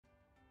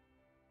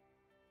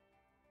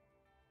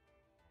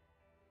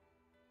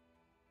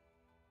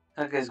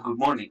Hi guys, good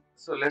morning.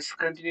 So let's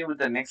continue with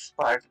the next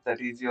part, that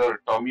is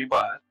your Tommy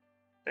bar,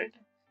 right?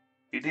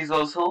 It is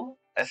also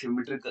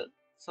asymmetrical.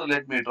 So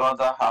let me draw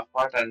the half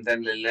part and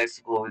then let's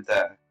go with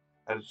the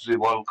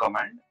revolve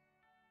command.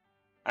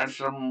 And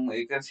from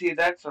you can see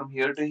that from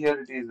here to here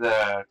it is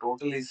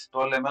total is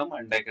 12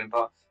 and I can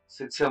draw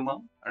 6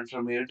 and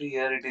from here to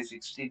here it is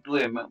 62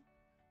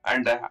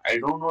 and I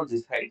don't know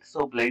this height,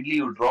 so blindly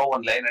you draw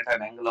one line at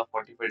an angle of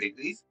 45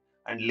 degrees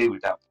and leave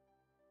it up.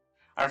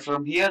 And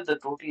from here, the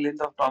total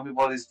length of Tommy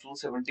ball is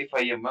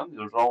 275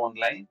 You draw one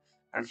line,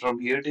 and from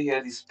here to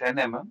here is 10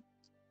 And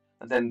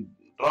then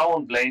draw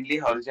one blindly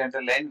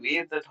horizontal line.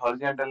 Where that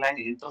horizontal line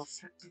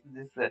intersects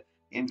this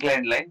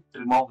inclined line,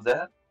 trim off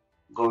there.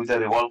 Go with the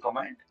revolve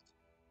command.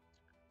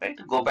 Right?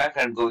 Go back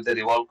and go with the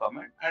revolve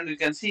command, and you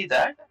can see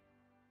that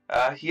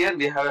here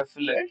we have a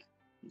fillet.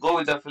 Go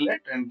with the fillet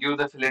and give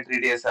the fillet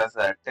radius as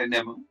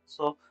 10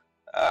 So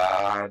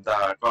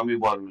the Tommy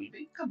ball will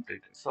be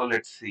completed. So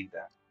let's see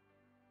that.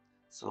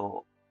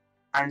 So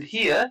and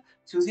here,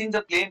 choosing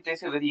the plane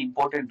plays a very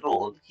important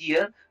role.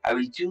 Here, I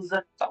will choose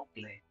the top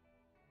plane.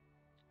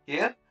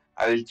 Here,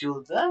 I will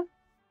choose the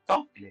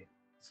top plane.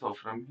 So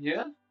from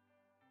here,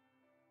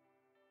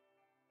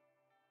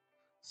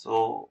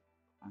 so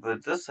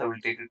with this, I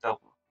will take it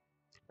up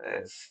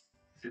as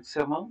 6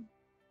 So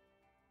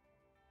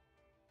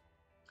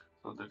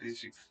that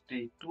is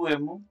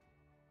 62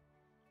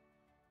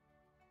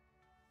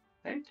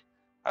 right?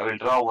 I will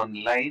draw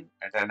one line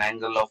at an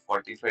angle of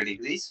 45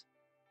 degrees,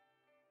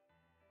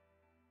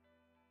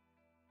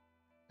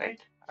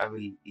 right? I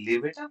will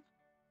leave it up.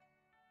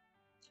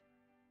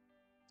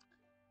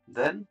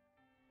 Then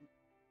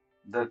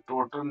the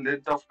total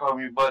length of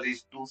Tommy bar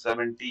is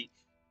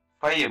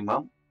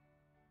 275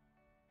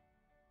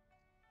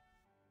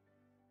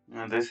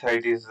 And this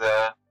height is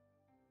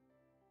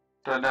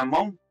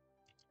 10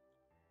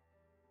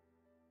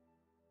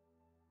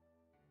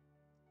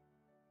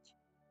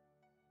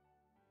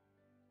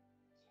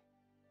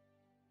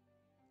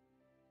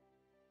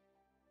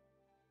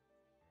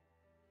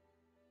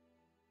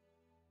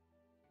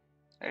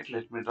 Right,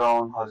 let me draw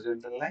one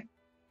horizontal line.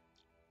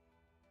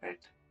 Right,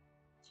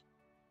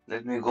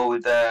 let me go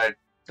with the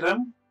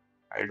trim.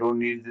 I don't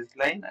need this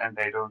line and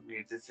I don't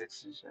need this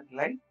extension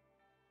line.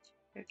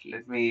 Right,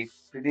 let me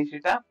finish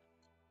it up.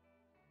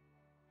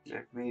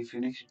 Let me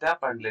finish it up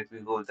and let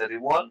me go with the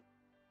revolve.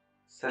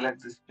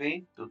 Select this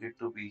plane to get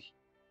to be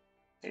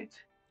it.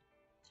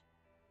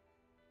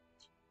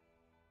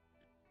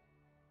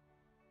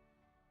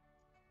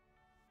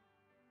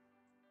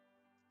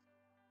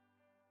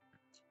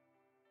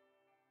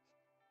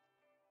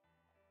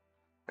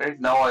 Right,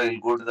 now I will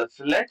go to the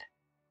fillet.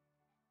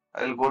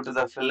 I will go to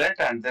the fillet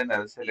and then I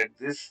will select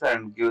this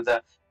and give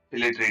the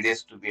fillet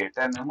radius to be a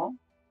 10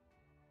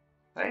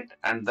 Right,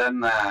 and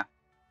then I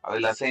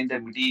will assign the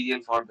material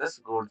for this.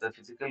 Go to the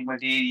physical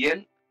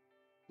material.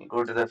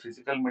 Go to the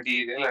physical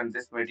material and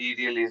this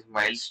material is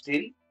mild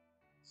steel.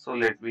 So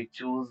let me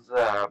choose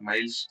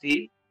mild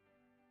steel.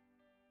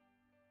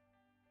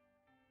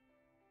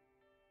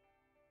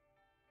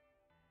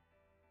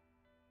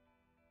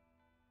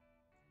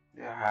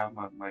 I have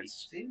my mild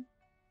steel.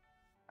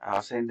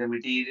 Assign the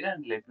material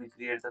and let me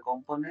create the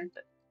component.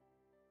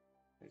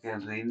 I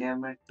can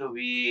rename it to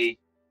be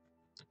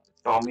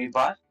Tommy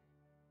bar.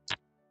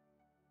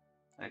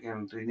 I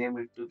can rename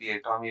it to be a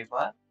Tommy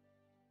bar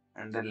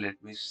and then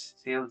let me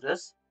save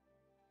this.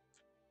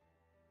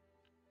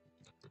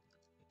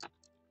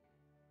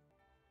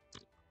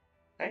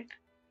 Right.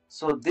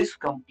 So this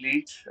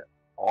completes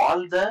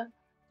all the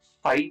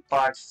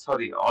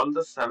all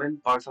the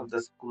 7 parts of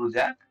the screw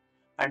jack.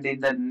 And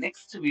in the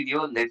next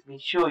video, let me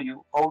show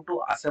you how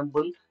to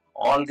assemble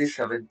all the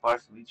 7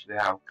 parts which we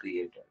have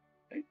created.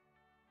 Right?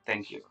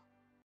 Thank you.